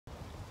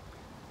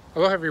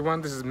Hello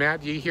everyone, this is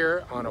Matt Yee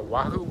here on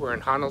Oahu. We're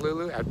in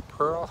Honolulu at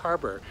Pearl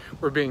Harbor.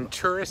 We're being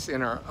tourists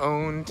in our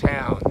own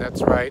town.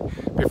 That's right,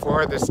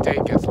 before the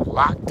state gets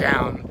locked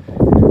down,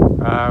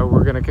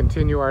 we're going to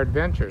continue our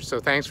adventure. So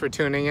thanks for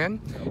tuning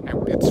in.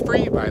 And it's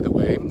free, by the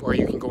way, or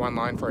you can go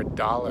online for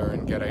 $1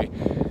 and get a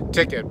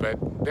ticket, but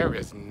there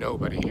is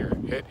nobody here.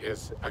 It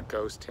is a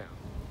ghost town.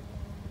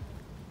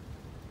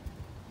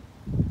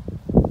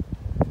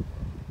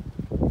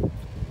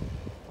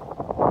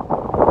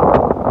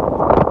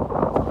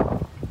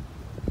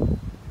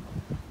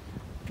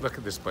 Look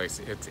at this place,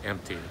 it's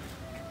empty.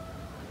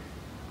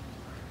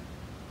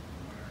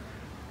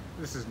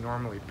 This is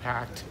normally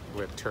packed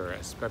with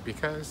tourists, but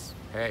because,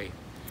 hey,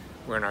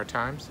 we're in our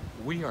times,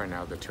 we are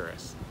now the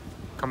tourists.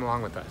 Come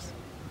along with us.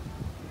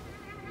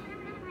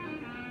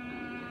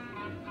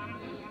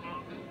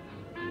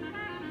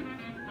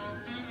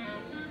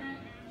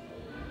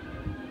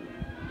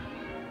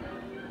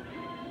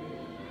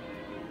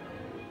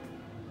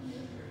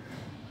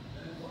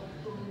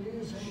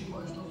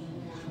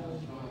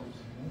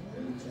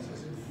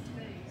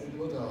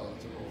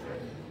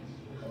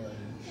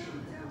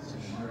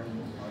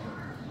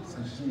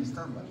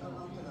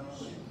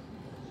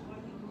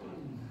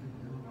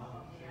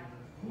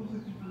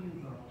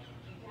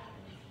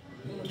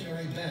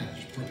 Military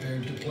bands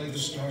prepared to play the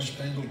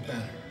Star-Spangled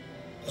Banner.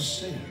 A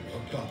sailor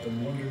looked up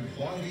and wondered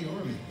why the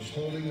Army was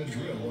holding a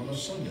drill on a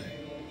Sunday.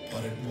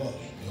 But it was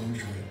no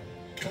drill.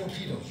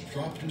 Torpedoes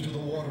dropped into the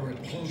water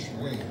at close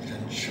range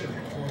and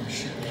churned toward the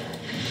ship.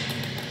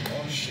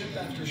 On ship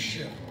after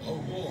ship, a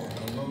roar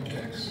below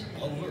decks,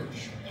 a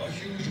lurch, a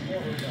huge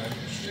water diver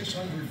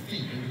 600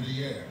 feet into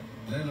the air.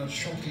 Then a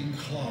choking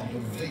cloud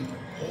of vapor,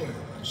 oil,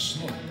 and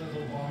smoke.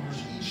 Naval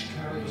bombers each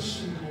carried a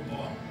single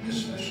bomb,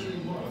 especially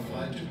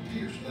modified to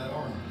pierce that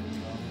armor.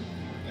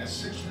 At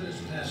 6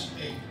 minutes past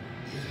 8,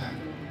 it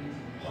happened.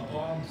 A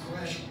bomb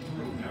crashed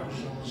through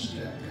Arizona's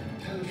deck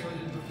and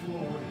penetrated the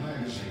forward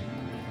magazine.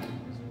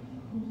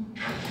 The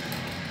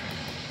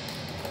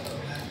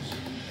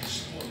magazine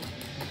exploded.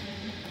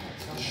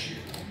 The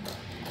ship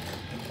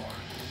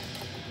departed.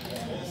 A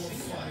wall of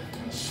fire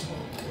and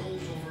smoke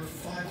rose over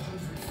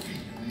 500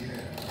 feet in the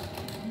air.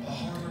 The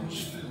harbor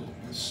was filled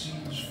with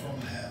scenes from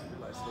hell. I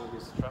realized all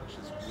these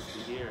structures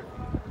would be here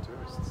for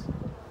tourists.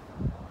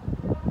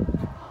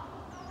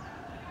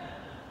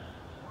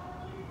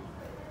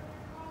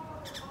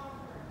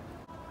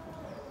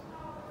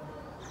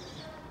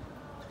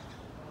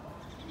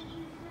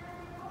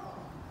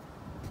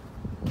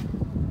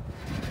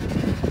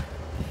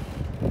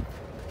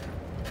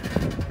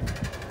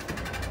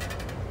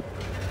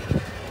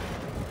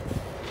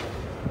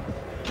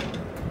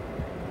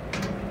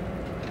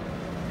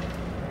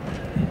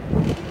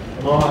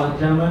 Hello,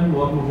 gentlemen.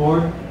 Welcome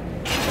aboard.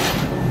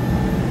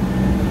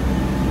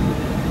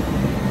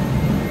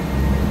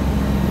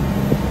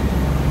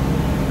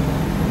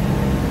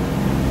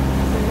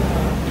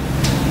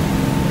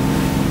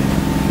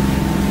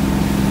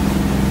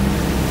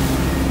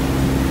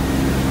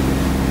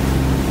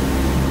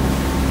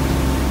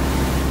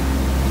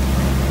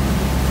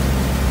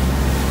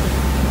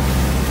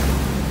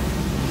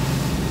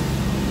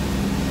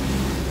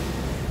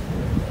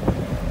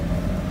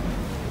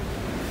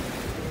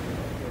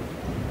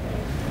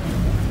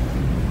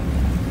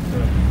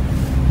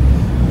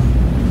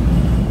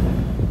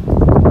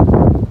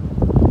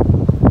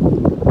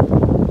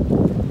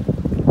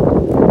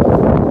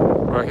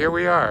 Here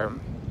we are,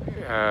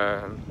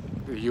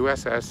 the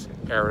USS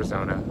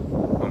Arizona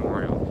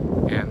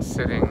Memorial, and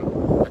sitting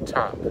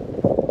atop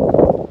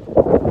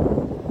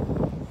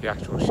the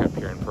actual ship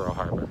here in Pearl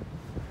Harbor.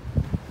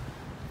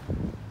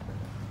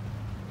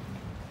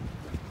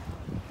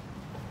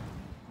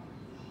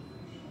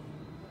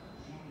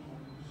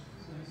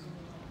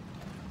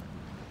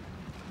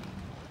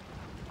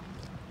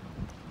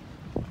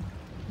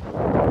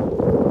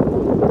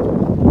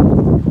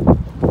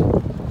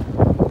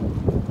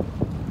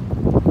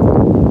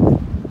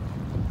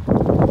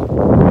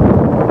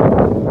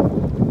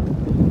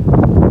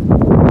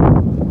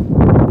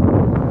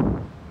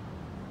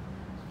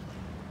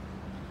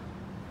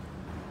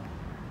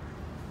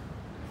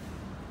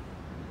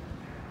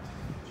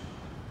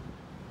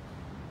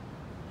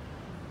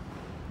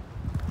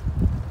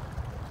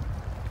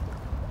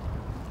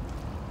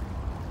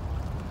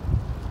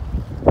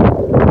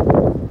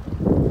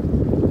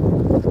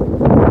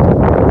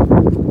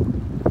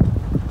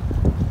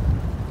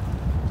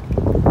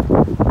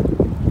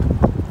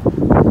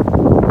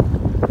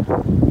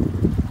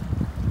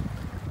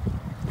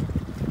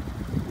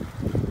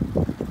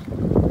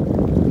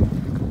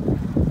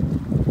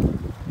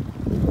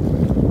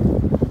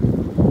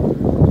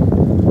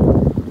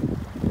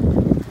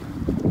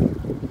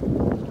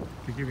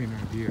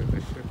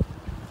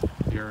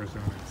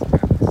 Arizona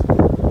extends all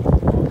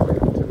the way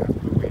up to that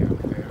buoy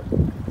out there.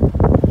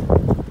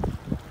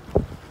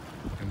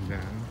 And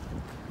then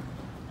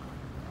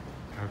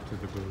out to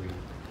the buoy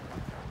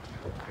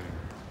out there.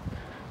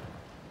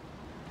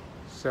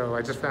 So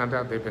I just found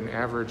out they've been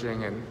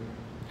averaging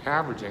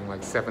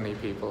like 70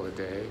 people a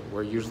day,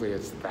 where usually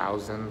it's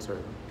thousands or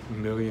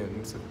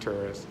millions of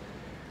tourists.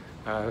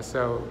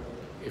 So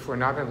if we're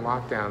not in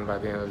lockdown by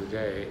the end of the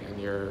day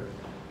and you're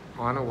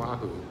on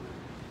Oahu,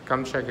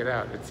 come check it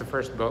out. It's the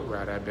first boat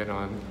ride I've been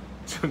on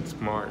since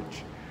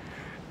March.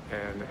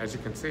 And as you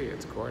can see,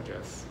 it's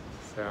gorgeous.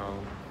 So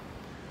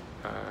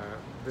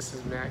this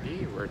is Matt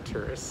Yee. We're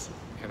tourists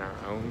in our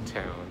own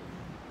town.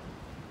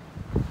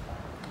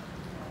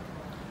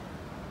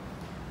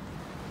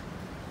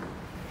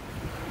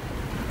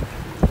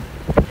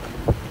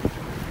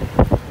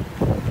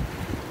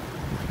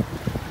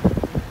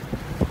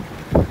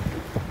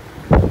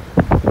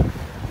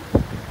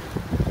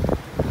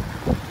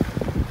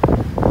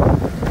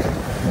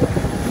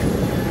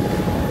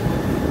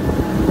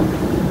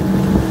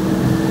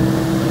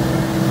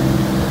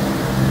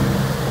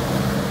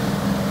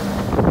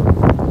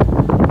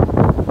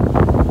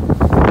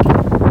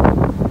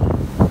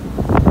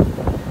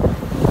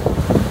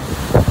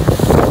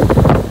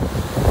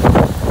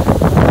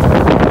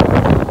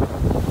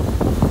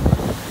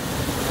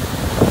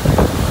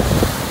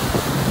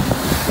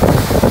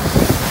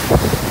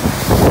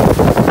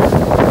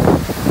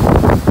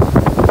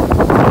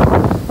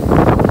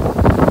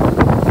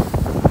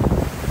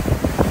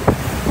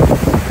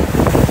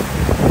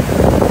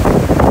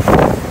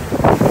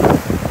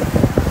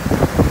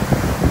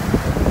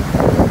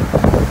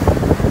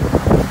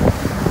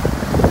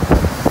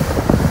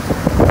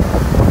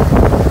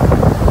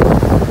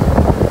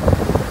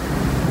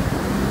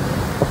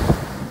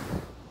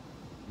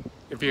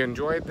 If you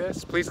enjoyed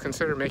this, please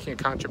consider making a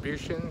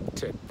contribution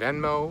to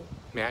Venmo,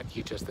 Matt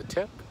Yee just the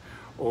tip,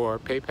 or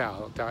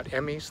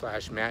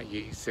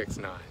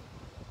paypal.me/MattYee69.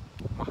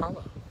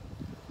 Mahalo.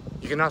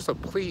 You can also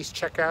please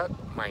check out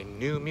my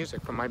new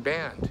music from my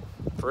band.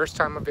 First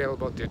time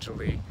available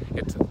digitally.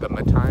 It's the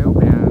Matayo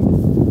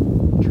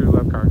Band, True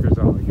Love Conquers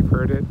All. You've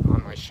heard it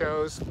on my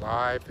shows,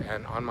 live,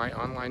 and on my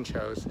online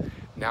shows.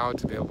 Now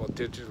it's available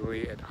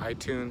digitally at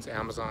iTunes,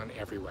 Amazon,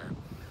 everywhere.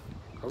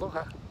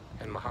 Aloha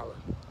and mahalo.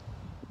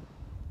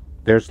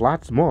 There's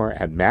lots more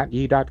at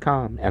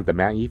mattyee.com and the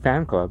Matt Yee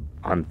Fan Club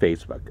on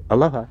Facebook.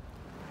 Aloha.